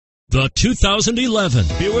The 2011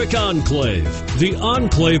 Buick Enclave. The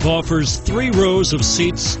Enclave offers 3 rows of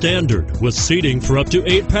seats standard with seating for up to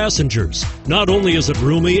 8 passengers. Not only is it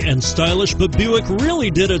roomy and stylish, but Buick really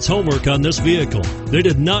did its homework on this vehicle. They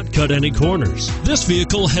did not cut any corners. This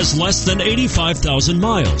vehicle has less than 85,000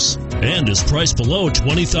 miles and is priced below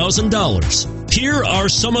 $20,000. Here are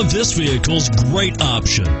some of this vehicle's great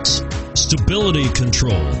options: stability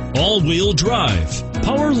control, all-wheel drive,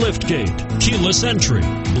 power liftgate, keyless entry,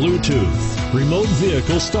 Bluetooth, remote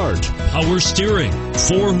vehicle start, power steering,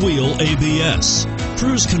 4-wheel ABS,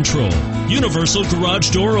 cruise control, universal garage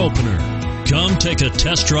door opener. Come take a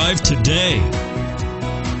test drive today.